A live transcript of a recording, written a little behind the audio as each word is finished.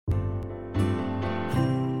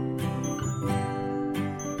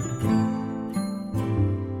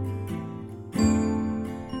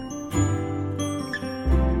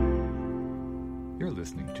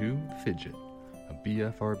to Fidget, a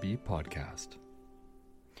BFRB podcast.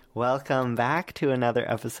 Welcome back to another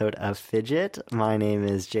episode of Fidget. My name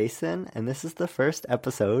is Jason, and this is the first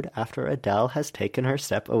episode after Adele has taken her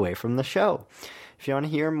step away from the show. If you want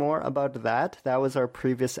to hear more about that was our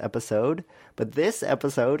previous episode. But this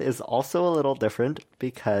episode is also a little different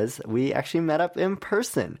because we actually met up in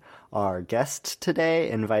person. Our guest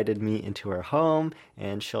today invited me into her home,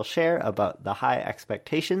 and she'll share about the high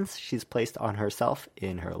expectations she's placed on herself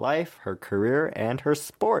in her life, her career, and her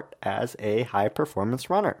sport as a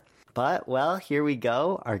high-performance runner. But, well, here we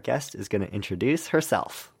go. Our guest is going to introduce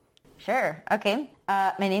herself. Sure. Okay.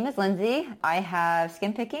 My name is Lindsay. I have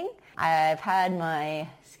skin picking. I've had my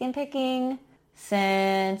skin picking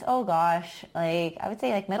since, I would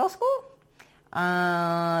say middle school.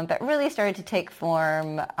 But really started to take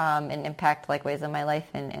form and impact ways in my life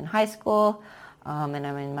in high school. And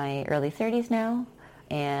I'm in my early 30s now.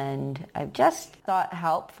 And I've just sought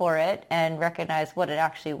help for it and recognized what it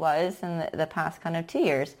actually was in the past kind of 2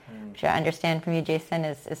 years, which I understand from you, Jason,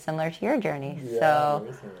 is similar to your journey.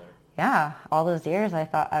 Yeah, all those years I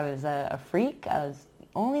thought I was a freak. I was the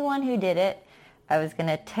only one who did it. I was going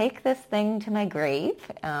to take this thing to my grave,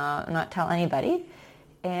 not tell anybody.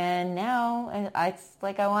 And now it's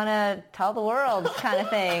like I want to tell the world kind of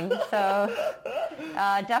thing. So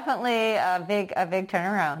definitely a big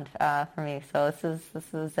turnaround for me. So this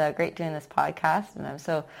is great doing this podcast, and I'm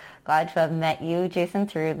so glad to have met you, Jason,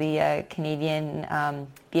 through the Canadian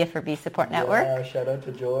BFRB Support Network. Yeah, shout out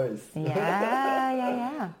to Joyce.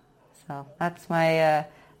 Yeah. So that's my,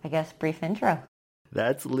 brief intro.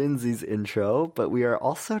 That's Lindsay's intro, but we are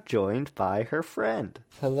also joined by her friend.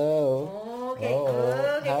 Hello. Okay.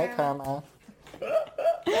 Hi, Karma.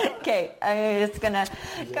 Okay, I'm just gonna...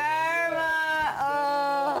 Karma!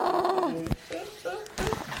 Oh!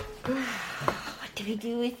 What do we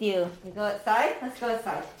do with you? We go outside? Let's go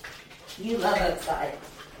outside. You love outside.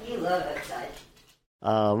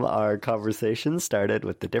 Our conversation started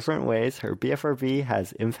with the different ways her BFRB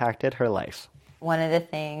has impacted her life. One of the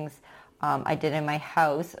things I did in my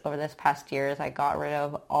house over this past year is I got rid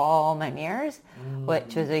of all my mirrors,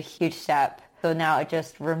 which was a huge step. So now it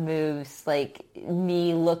just removes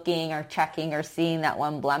me looking or checking or seeing that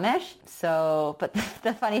one blemish. So, but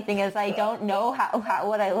the funny thing is I don't know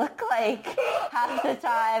what I look like half the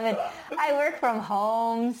time. And I work from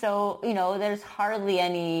home, so, there's hardly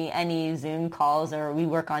any Zoom calls, or we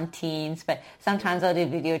work on Teams, but sometimes I'll do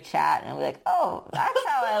video chat and I'll be like, oh, that's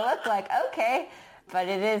how I look like. Okay. But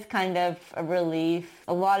it is kind of a relief.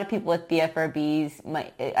 A lot of people with BFRBs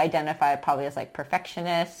might identify probably as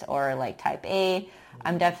perfectionists or type A.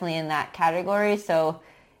 I'm definitely in that category. So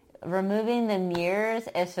removing the mirrors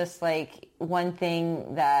is just one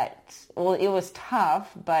thing that, it was tough,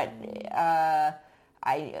 but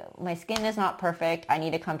my skin is not perfect. I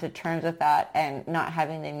need to come to terms with that, and not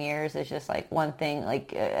having the mirrors is just one thing.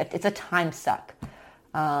 It's a time suck.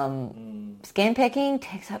 Skin picking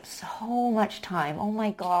takes up so much time. Oh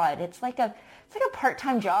my God. It's like a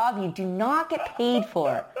part-time job you do not get paid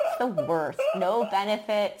for. It's the worst. No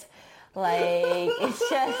benefits. It's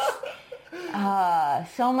just,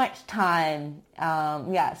 so much time.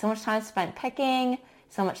 So much time spent picking,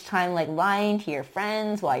 so much time lying to your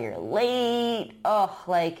friends while you're late.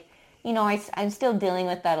 I'm still dealing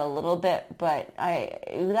with that a little bit, but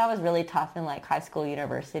that was really tough in high school,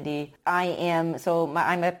 university. I'm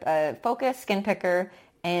a focused skin picker,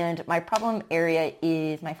 and my problem area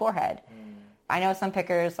is my forehead. I know some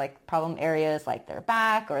pickers problem areas their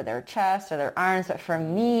back or their chest or their arms, but for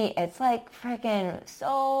me, it's freaking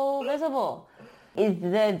so visible.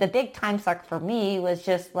 The big time suck for me was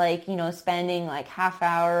just spending half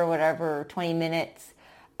hour, whatever, 20 minutes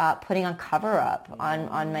putting on cover up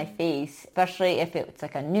on my face, especially if it's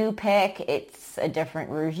a new pick, it's a different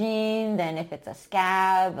regime than if it's a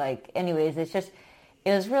scab. Anyways, it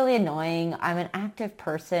was really annoying. I'm an active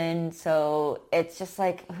person, so it's just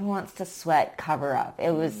who wants to sweat cover up? It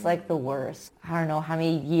was the worst. I don't know how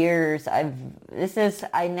many years I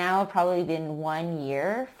now have probably been 1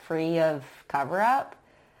 year free of cover up,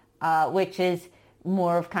 which is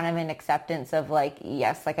more of kind of an acceptance of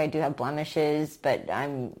yes, I do have blemishes, but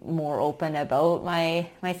I'm more open about my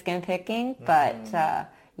skin picking. But a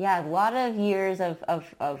lot of years of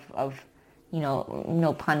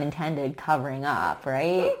no pun intended, covering up,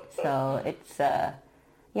 right? So it's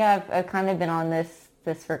I've kind of been on this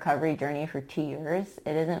recovery journey for 2 years.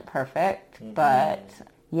 It isn't perfect, but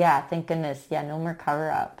thank goodness, no more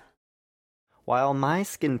cover up. While my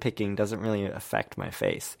skin picking doesn't really affect my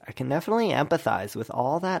face, I can definitely empathize with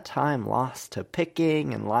all that time lost to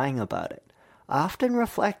picking and lying about it. I often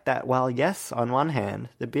reflect that while yes, on one hand,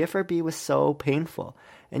 the BFRB was so painful,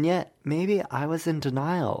 and yet maybe I was in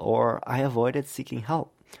denial or I avoided seeking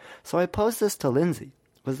help. So I posed this to Lindsay.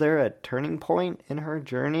 Was there a turning point in her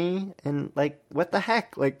journey? And what the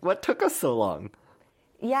heck? What took us so long?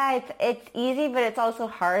 Yeah, it's easy, but it's also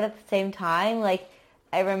hard at the same time.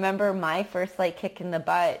 I remember my first kick in the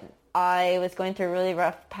butt. I was going through a really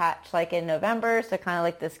rough patch in November, so kind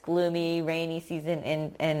of this gloomy, rainy season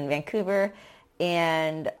in Vancouver.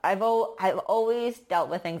 And I've always dealt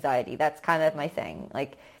with anxiety. That's kind of my thing.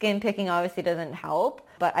 Skin picking obviously doesn't help,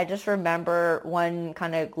 but I just remember one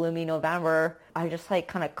kind of gloomy November, I just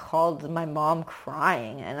kind of called my mom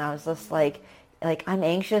crying, and I was just I'm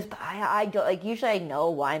anxious, but I don't, usually I know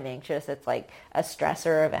why I'm anxious. It's a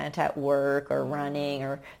stressor event at work or running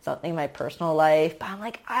or something in my personal life. But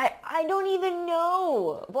I'm I don't even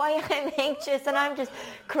know why I'm anxious, and I'm just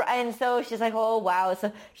crying. And so she's oh, wow.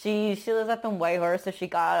 So she lives up in Whitehorse, so she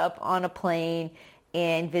got up on a plane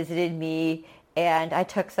and visited me, and I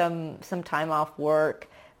took some time off work.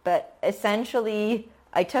 But essentially,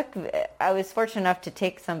 I was fortunate enough to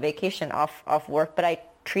take some vacation off work, but I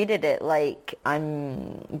treated it like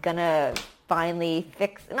I'm gonna finally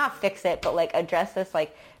not fix it, but address this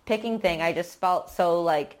picking thing. I just felt so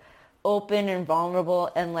open and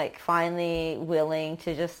vulnerable and finally willing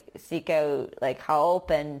to just seek out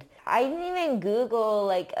help. And I didn't even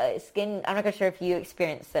Google skin. I'm not quite sure if you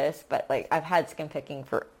experienced this, but I've had skin picking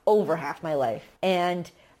for over half my life, and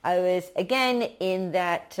I was again in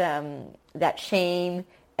that shame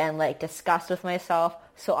and disgust with myself.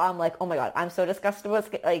 So I'm oh my God, I'm so disgusted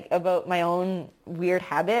with about my own weird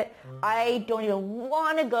habit. I don't even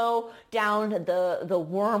want to go down the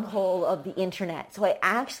wormhole of the internet. So I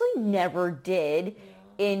actually never did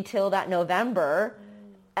until that November.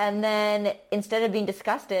 And then instead of being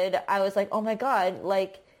disgusted, I was oh my God,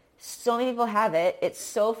 so many people have it. It's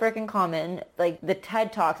so freaking common. The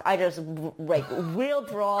TED Talks, I just wheeled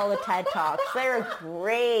through all the TED Talks. They're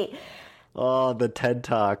great. Oh, the TED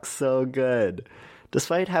Talk, so good.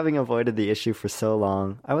 Despite having avoided the issue for so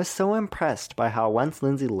long, I was so impressed by how once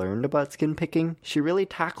Lindsay learned about skin picking, she really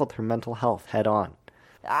tackled her mental health head on.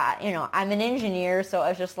 I'm an engineer, so I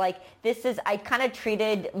was just I kind of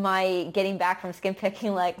treated my getting back from skin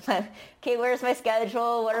picking okay, where's my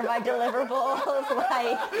schedule? What are my deliverables?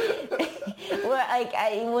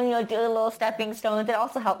 When you do a little stepping stones, it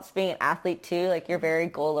also helps being an athlete too. You're very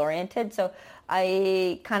goal oriented. So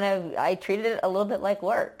I treated it a little bit like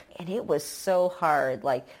work, and it was so hard.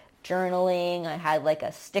 Journaling, I had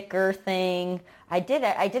a sticker thing. I did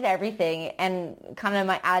everything, and kind of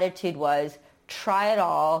my attitude was, try it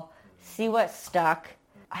all, see what stuck.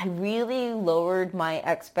 I really lowered my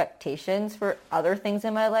expectations for other things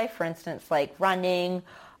in my life. For instance, running.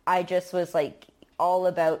 I just was all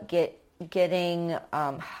about getting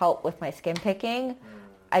help with my skin picking.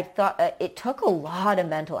 I thought it took a lot of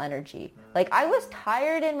mental energy. I was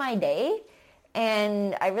tired in my day,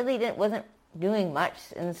 and I really wasn't doing much,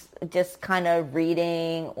 and just kind of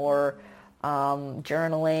reading or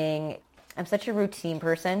journaling. I'm such a routine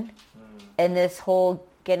person. And this whole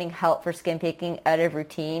getting help for skin picking out of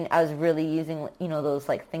routine, I was really using, those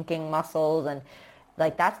thinking muscles, and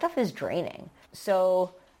that stuff is draining.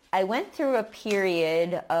 So I went through a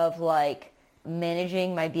period of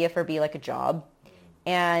managing my BFRB like a job.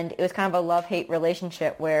 And it was kind of a love-hate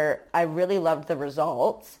relationship where I really loved the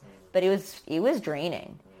results, but it was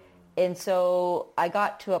draining. And so I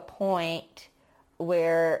got to a point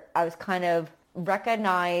where I was kind of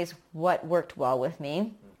recognize what worked well with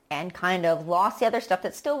me, and kind of lost the other stuff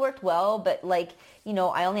that still worked well, but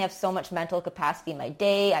I only have so much mental capacity in my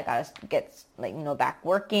day. I gotta get back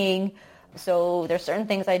working. So there's certain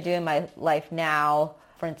things I do in my life now.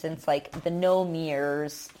 For instance, the no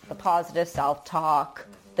mirrors, the positive self-talk,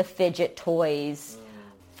 the fidget toys.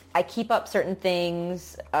 I keep up certain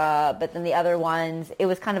things, but then the other ones, it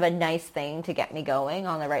was kind of a nice thing to get me going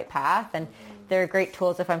on the right path. And they're great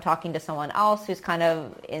tools if I'm talking to someone else who's kind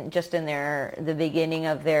of in the beginning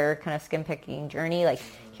of their kind of skin picking journey.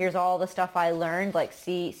 Here's all the stuff I learned,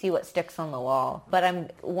 see what sticks on the wall.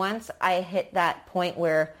 But once I hit that point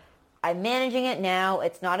where I'm managing it now,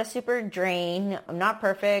 it's not a super drain. I'm not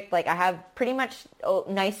perfect. I have pretty much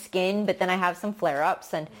nice skin, but then I have some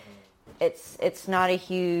flare-ups, and it's not a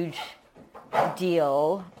huge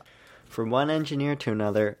deal. From one engineer to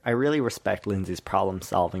another, I really respect Lindsay's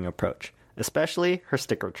problem-solving approach, especially her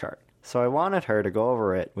sticker chart. So I wanted her to go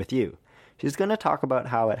over it with you. She's going to talk about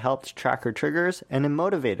how it helped track her triggers and it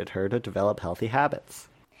motivated her to develop healthy habits.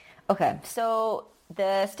 Okay, so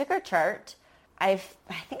the sticker chart, I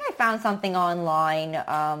think I found something online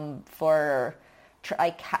for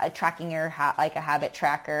tracking your like a habit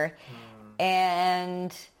tracker.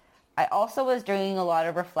 And I also was doing a lot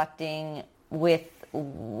of reflecting with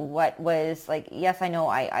what was like, yes, I know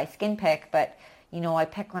I skin pick, but I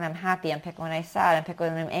pick when I'm happy, I pick when I'm sad, I pick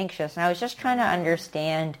when I'm anxious. And I was just trying to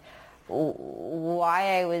understand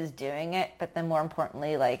why I was doing it, but then more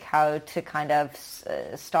importantly, like how to kind of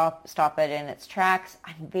stop it in its tracks.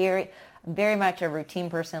 I'm very much a routine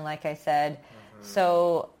person, like I said.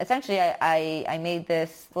 So essentially I made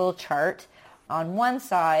this little chart. On one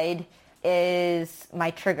side is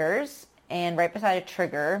my triggers, and right beside a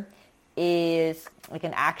trigger is like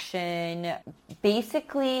an action.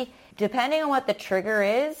 Basically, depending on what the trigger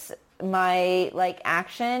is, my like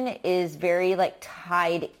action is very like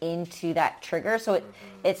tied into that trigger. So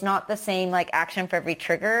it's not the same like action for every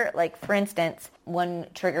trigger. Like for instance, one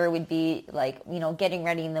trigger would be like, getting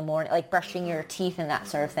ready in the morning, like brushing your teeth and that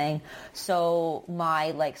sort of thing. So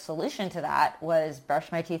my like solution to that was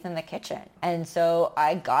brush my teeth in the kitchen. And so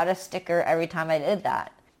I got a sticker every time I did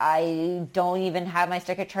that. I don't even have my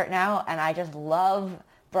sticker chart now, and I just love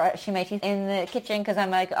brushing my teeth in the kitchen because I'm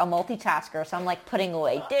like a multitasker. So I'm like putting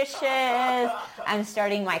away dishes, I'm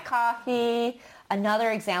starting my coffee. Another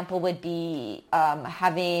example would be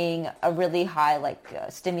having a really high like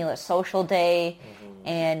stimulus social day.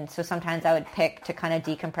 And so sometimes I would pick to kind of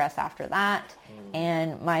decompress after that.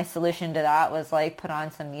 And my solution to that was like put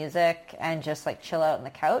on some music and just like chill out on the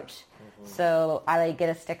couch. So I like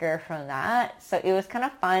get a sticker from that. So it was kind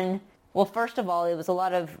of fun. Well, first of all, it was a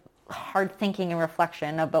lot of hard thinking and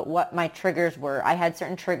reflection about what my triggers were. I had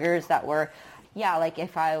certain triggers that were, like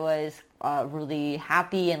if I was really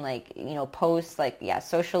happy and like, post like,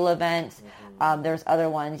 social events. There's other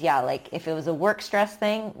ones. Like if it was a work stress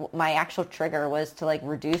thing, my actual trigger was to like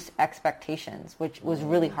reduce expectations, which was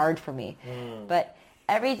really hard for me. But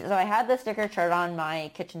so I had the sticker chart on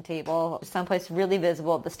my kitchen table, someplace really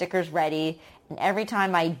visible, the sticker's ready. And every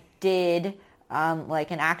time I did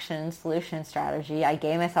like an action solution strategy, I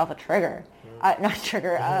gave myself a trigger,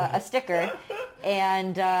 a sticker.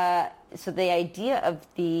 And so the idea of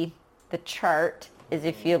the chart is,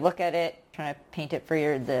 if you look at it, I'm trying to paint it for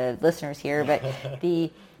the listeners here, but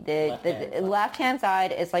the left-hand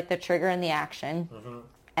side is like the trigger and the action.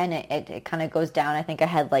 And it kind of goes down. I think I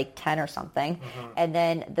had like 10 or something. And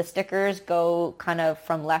then the stickers go kind of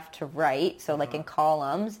from left to right, so like in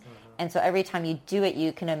columns. And so every time you do it,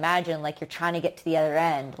 you can imagine like you're trying to get to the other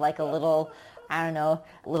end, like a little,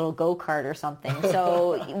 little go-kart or something.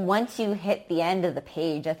 So once you hit the end of the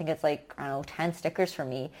page, I think it's like, 10 stickers for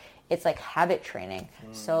me. It's like habit training.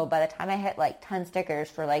 So by the time I hit like 10 stickers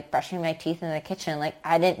for like brushing my teeth in the kitchen, like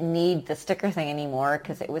I didn't need the sticker thing anymore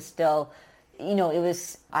because it was still...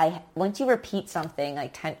 once you repeat something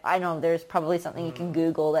like 10, I know there's probably something you can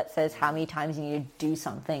Google that says how many times you need to do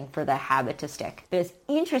something for the habit to stick. But it's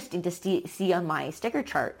interesting to see on my sticker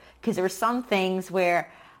chart, because there were some things where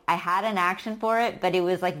I had an action for it, but it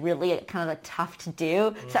was like really kind of tough to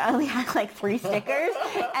do. So I only had like 3 stickers.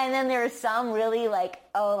 And then there were some really like,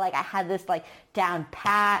 I had this like down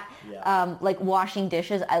pat, like washing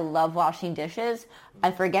dishes. I love washing dishes.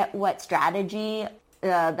 I forget what strategy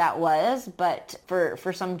that was, but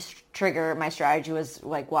for some trigger, my strategy was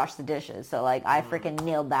like wash the dishes. So like I freaking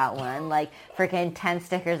nailed that one, like freaking 10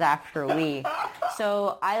 stickers after a week.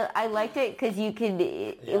 So I liked it because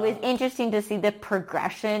it was interesting to see the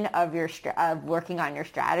progression of of working on your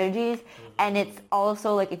strategies. And it's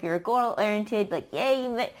also like, if you're goal oriented, like,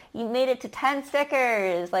 you made it to 10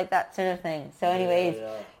 stickers, like that sort of thing. So anyways,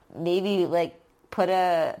 maybe like put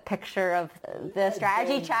a picture of the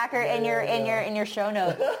strategy tracker in your show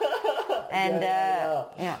notes. And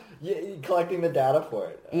collecting the data for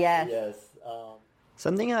it. Yes.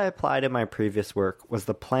 Something I applied in my previous work was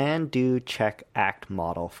the plan, do, check, act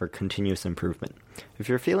model for continuous improvement. If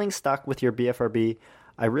you're feeling stuck with your BFRB,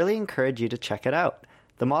 I really encourage you to check it out.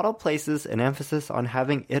 The model places an emphasis on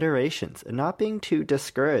having iterations and not being too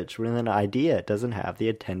discouraged when an idea doesn't have the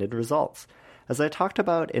intended results. As I talked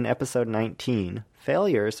about in episode 19,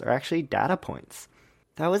 failures are actually data points.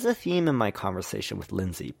 That was a theme in my conversation with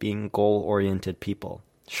Lindsay, being goal-oriented people.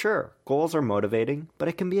 Sure, goals are motivating, but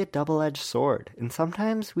it can be a double-edged sword, and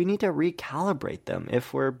sometimes we need to recalibrate them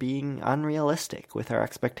if we're being unrealistic with our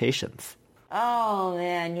expectations. Oh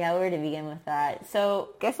man, where to begin with that?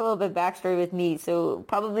 So, I guess a little bit backstory with me. So,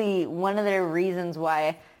 probably one of the reasons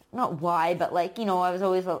why not why, but like, you know, I was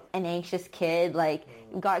always an anxious kid, like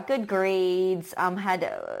got good grades, had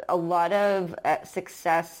a lot of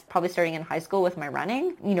success probably starting in high school with my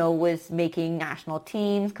running, you know, was making national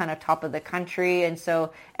teams, kind of top of the country. And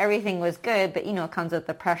so everything was good, but, you know, it comes with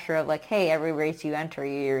the pressure of like, hey, every race you enter,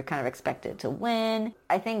 you're kind of expected to win.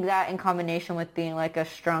 I think that in combination with being like a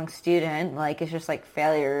strong student, like it's just like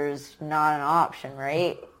failure is not an option,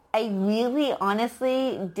 right? I really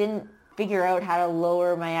honestly didn't figure out how to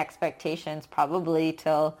lower my expectations probably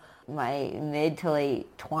till my mid to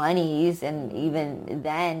late 20s, and even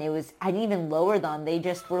then I didn't even lower them. They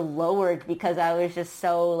just were lowered because I was just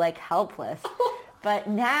so like helpless. But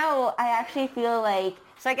now I actually feel like,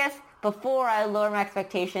 so I guess before I lower my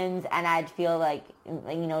expectations and I'd feel like,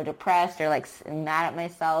 you know, depressed or like mad at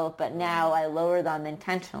myself, but now I lower them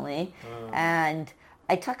intentionally. And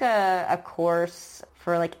I took a course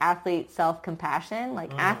for like athlete self-compassion.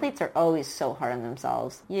 Like athletes are always so hard on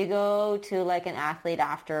themselves. You go to like an athlete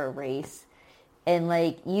after a race and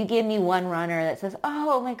like you give me one runner that says,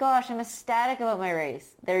 oh my gosh, I'm ecstatic about my race.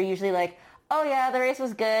 They're usually like, oh yeah, the race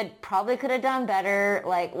was good, probably could have done better,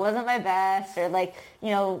 like wasn't my best, or like, you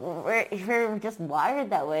know, we're just wired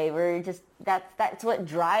that way. We're just, that's what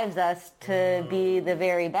drives us to be the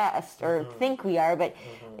very best, or think we are. But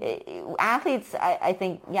athletes, I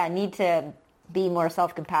think, need to be more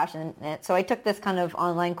self-compassionate. So I took this kind of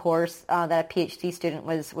online course that a PhD student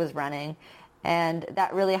was running, and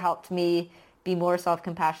that really helped me be more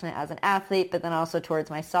self-compassionate as an athlete, but then also towards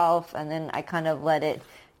myself. And then I kind of let it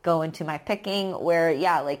go into my picking, where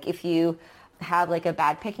like if you have like a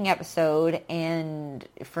bad picking episode, and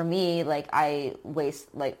for me, like I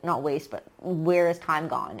not waste, but where is time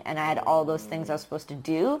gone? And I had all those things I was supposed to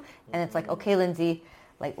do, and it's like, okay, Lindsay,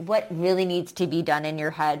 like what really needs to be done in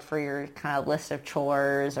your head for your kind of list of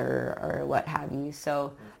chores or what have you.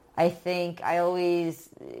 So I think I always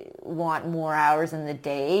want more hours in the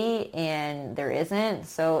day, and there isn't.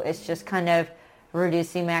 So it's just kind of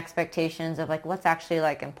reducing my expectations of like what's actually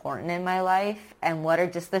like important in my life, and what are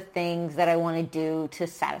just the things that I want to do to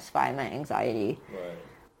satisfy my anxiety. Right.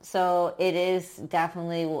 So it is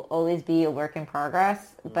definitely will always be a work in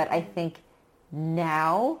progress. But I think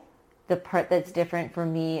now the part that's different for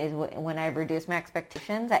me is when I reduce my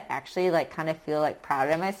expectations, I actually like kind of feel like proud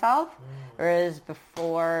of myself. Whereas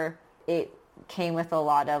before it came with a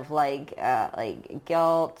lot of like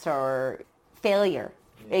guilt or failure.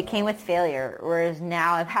 It came with failure, whereas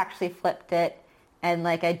now I've actually flipped it, and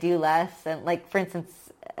like I do less. And like, for instance,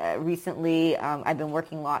 recently I've been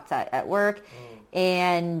working lots at work,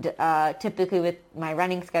 and typically with my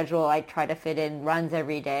running schedule, I try to fit in runs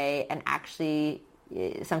every day, and actually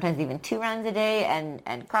sometimes even 2 runs a day,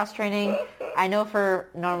 and cross training. I know for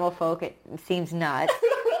normal folk it seems nuts,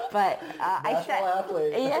 but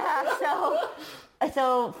athlete. Yeah,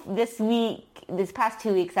 so this past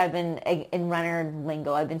 2 weeks, I've been in runner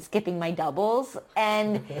lingo. I've been skipping my doubles,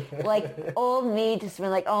 and like old me just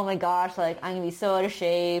been like, oh my gosh, like I'm gonna be so out of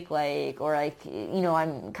shape, like, or like, you know,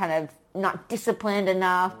 I'm kind of not disciplined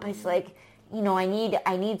enough. But it's like, you know, I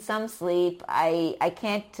need some sleep. I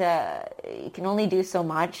can't. You can only do so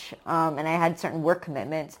much, and I had certain work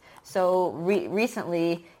commitments. So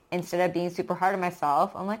recently, instead of being super hard on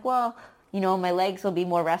myself, I'm like, well, you know, my legs will be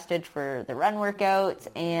more rested for the run workouts,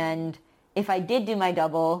 and if I did do my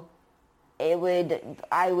double, I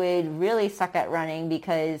would really suck at running,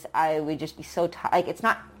 because I would just be so tired. Like, it's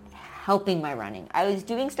not helping my running. I was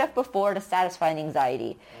doing stuff before to satisfy an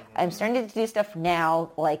anxiety. I'm starting to do stuff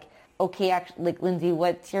now, like, okay, actually, like, Lindsay,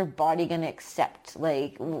 what's your body going to accept?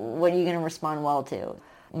 Like, what are you going to respond well to?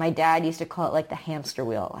 My dad used to call it, like, the hamster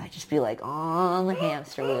wheel. I'd just be, like, on the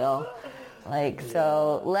hamster wheel. Like,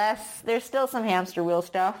 so there's still some hamster wheel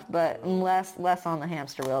stuff, but less on the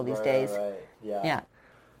hamster wheel these days. Right. Yeah.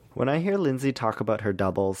 When I hear Lindsay talk about her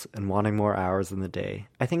doubles and wanting more hours in the day,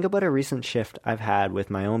 I think about a recent shift I've had with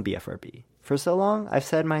my own BFRB. For so long, I've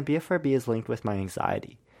said my BFRB is linked with my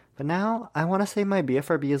anxiety. But now, I want to say my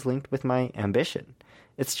BFRB is linked with my ambition.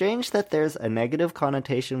 It's strange that there's a negative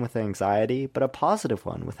connotation with anxiety, but a positive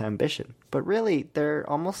one with ambition. But really, they're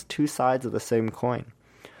almost 2 sides of the same coin.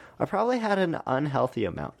 I probably had an unhealthy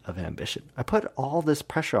amount of ambition. I put all this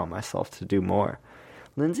pressure on myself to do more.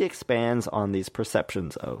 Lindsay expands on these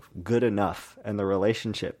perceptions of good enough and the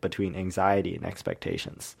relationship between anxiety and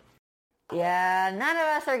expectations. Yeah, none of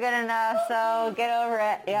us are good enough, so get over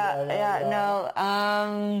it.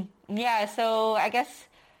 So I guess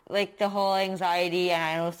like the whole anxiety, and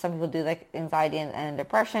I know some people do like anxiety and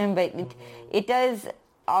depression, but it does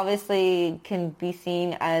obviously can be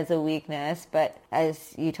seen as a weakness, but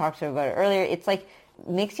as you talked about it earlier, it's like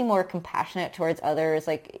makes you more compassionate towards others.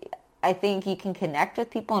 Like I think you can connect with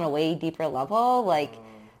people on a way deeper level, like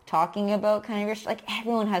talking about kind of your, like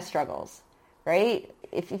everyone has struggles, right?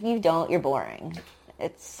 If you don't, you're boring.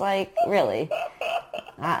 It's like, really,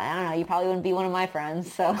 I don't know, you probably wouldn't be one of my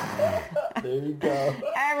friends, so. There you go.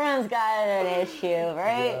 Everyone's got an issue,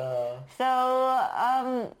 right? Yeah.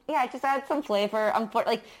 So, yeah, just add some flavor.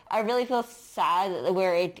 I really feel sad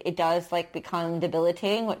where it does, like, become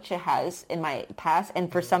debilitating, which it has in my past.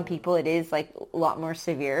 And for some people, it is, like, a lot more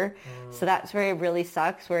severe. So that's where it really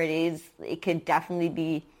sucks, where it could definitely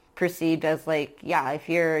be perceived as, like, yeah, if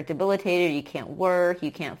you're debilitated, you can't work,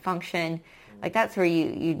 you can't function. Like, that's where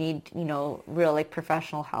you need, real, like,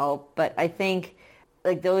 professional help. But I think,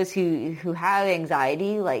 like, those who have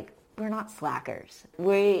anxiety, like, we're not slackers.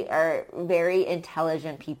 We are very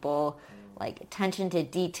intelligent people, like, attention to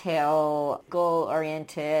detail,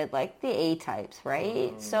 goal-oriented, like the A-types,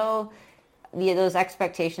 right? So those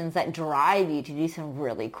expectations that drive you to do some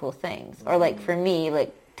really cool things. Or, like, for me,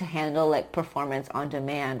 like, to handle, like, performance on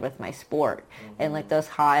demand with my sport. And, like, those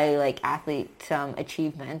high, like, athlete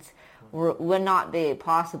achievements would not be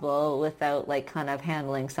possible without, like, kind of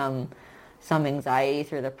handling some anxiety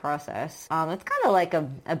through the process. It's kind of like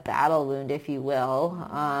a battle wound, if you will.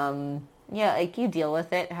 Yeah, like, you deal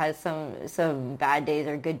with it. It has some bad days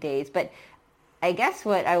or good days. But I guess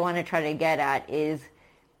what I want to try to get at is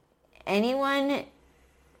anyone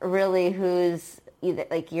really who's either,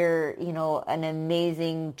 like, you're, an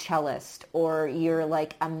amazing cellist, or you're,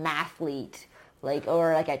 like, a mathlete, like,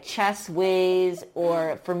 or like a chess whiz,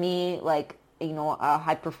 or for me, like, a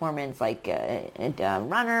high performance, like a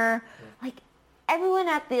runner. Like, everyone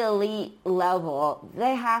at the elite level,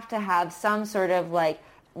 they have to have some sort of, like,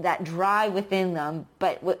 that drive within them.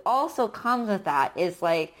 But what also comes with that is,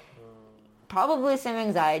 like, probably some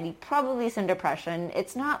anxiety, probably some depression.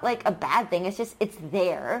 It's not, like, a bad thing. It's just, it's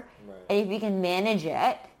there. Right. And if you can manage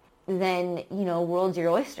it, then, world's your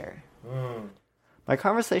oyster. My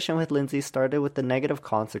conversation with Lindsay started with the negative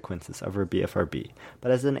consequences of her BFRB,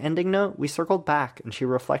 but as an ending note, we circled back and she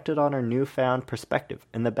reflected on her newfound perspective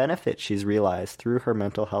and the benefits she's realized through her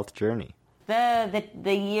mental health journey. The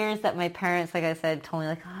years that my parents, like I said, told me,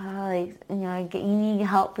 like, you need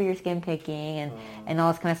help for your skin picking and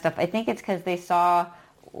all this kind of stuff. I think it's because they saw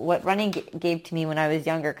what running gave to me when I was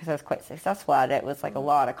younger, because I was quite successful at it, was, like, a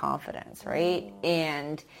lot of confidence, right?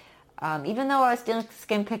 And even though I was still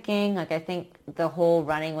skin picking, like, I think the whole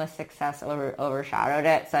running with success overshadowed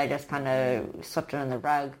it, so I just kind of swept it on the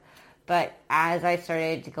rug. But as I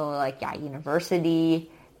started to go, like, university,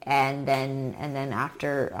 and then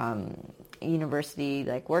after university,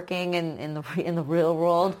 like, working in the real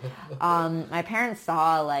world, my parents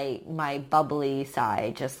saw, like, my bubbly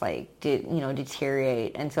side just, like,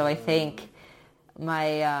 deteriorate, and so I think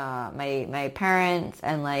my parents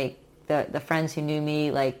and, like, the friends who knew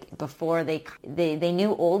me, like, before they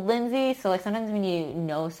knew old Lindsay. So, like, sometimes when you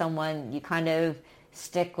know someone, you kind of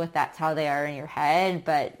stick with that's how they are in your head.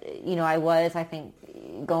 But, I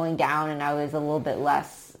think, going down, and I was a little bit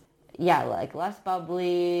less, less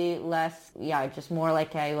bubbly, just more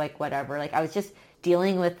like, whatever. Like, I was just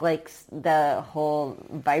dealing with, like, the whole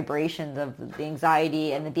vibrations of the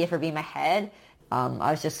anxiety and the BFRB in my head.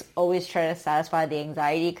 I was just always trying to satisfy the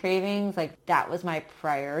anxiety cravings. Like, that was my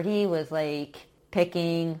priority, was, like,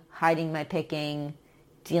 picking, hiding my picking,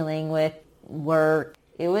 dealing with work.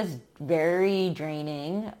 It was very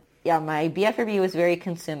draining. Yeah, my BFRB was very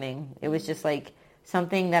consuming. It was just, like,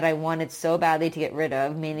 something that I wanted so badly to get rid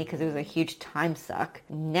of, mainly because it was a huge time suck.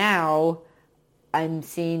 Now, I'm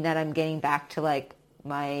seeing that I'm getting back to, like,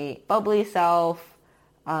 my bubbly self.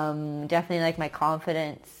 Definitely, like, my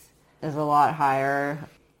confidence is a lot higher.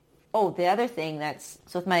 Oh, the other thing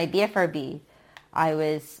so with my BFRB, I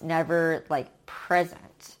was never, like,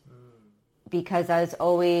 present, because I was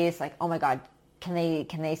always like, oh my God, can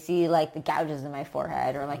they see, like, the gouges in my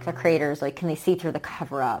forehead, or, like, the craters, like, can they see through the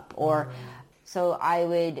cover up, or so I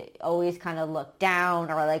would always kind of look down,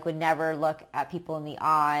 or, like, would never look at people in the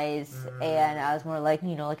eyes, and I was more like,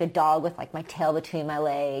 like a dog with, like, my tail between my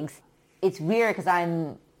legs. It's weird because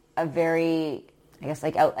I'm a very, I guess,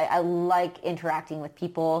 like, I like interacting with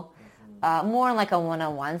people, more in, like, a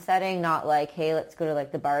one-on-one setting, not like, hey, let's go to,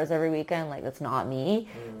 like, the bars every weekend. Like, that's not me.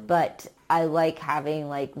 But I like having,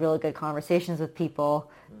 like, really good conversations with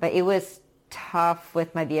people. But it was tough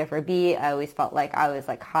with my BFRB. I always felt like I was,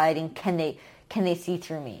 like, hiding. Can they see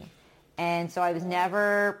through me? And so I was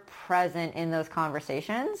never present in those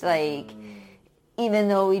conversations. Like, even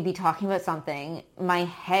though we'd be talking about something, my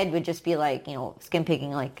head would just be like, skin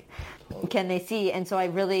picking, like, can they see? And so I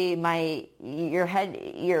really,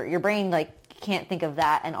 your brain, like, can't think of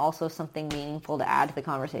that and also something meaningful to add to the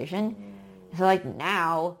conversation. So, like,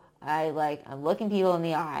 now I'm looking people in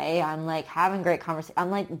the eye. I'm like having great conversation.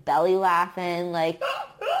 I'm like belly laughing. Like,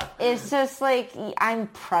 it's just like I'm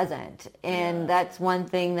present. And that's one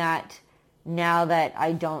thing that now that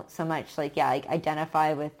I don't so much like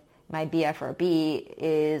identify with my BFRB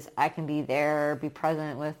is I can be there, be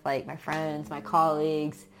present with like my friends, my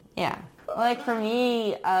colleagues. Yeah. Like for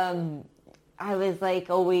me, I was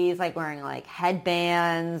like always like wearing like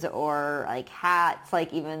headbands or like hats,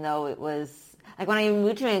 like even though it was like when I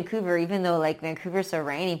moved to Vancouver, even though like Vancouver's so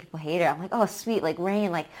rainy, people hate it. I'm like, oh sweet, like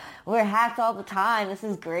rain, like I wear hats all the time. This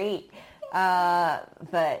is great.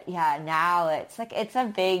 But yeah, now it's like it's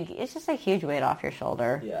just a huge weight off your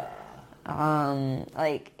shoulder. Yeah.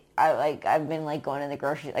 I've been like going to the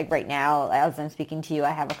grocery, like right now as I'm speaking to you,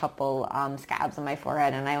 I have a couple scabs on my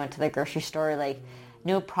forehead, and I went to the grocery store, like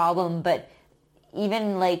no problem. But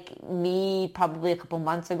even like me probably a couple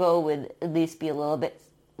months ago would at least be a little bit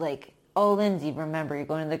like, oh Lindsay, remember you're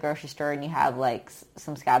going to the grocery store and you have like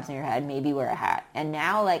some scabs on your head, maybe wear a hat. And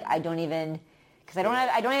now like I don't even, because I don't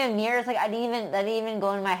have mirrors, like that didn't even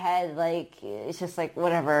go in my head. Like it's just like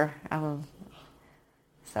whatever.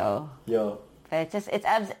 So Yo. but it's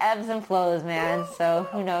ebbs and flows, man. So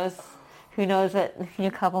who knows what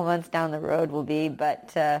a couple months down the road will be.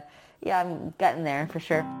 But yeah, I'm getting there for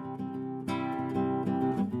sure.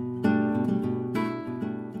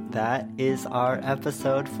 That is our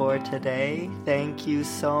episode for today. Thank you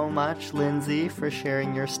so much, Lindsay, for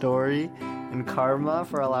sharing your story, and Karma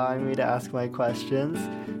for allowing me to ask my questions.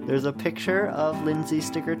 There's a picture of Lindsay's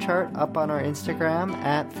sticker chart up on our Instagram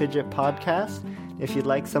at Fidget Podcast. If you'd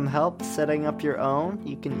like some help setting up your own,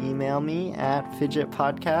 you can email me at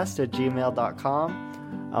fidgetpodcast@gmail.com.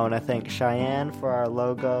 I want to thank Cheyenne for our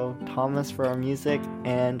logo, Thomas for our music,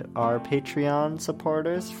 and our Patreon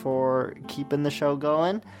supporters for keeping the show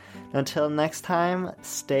going. Until next time,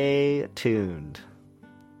 stay tuned.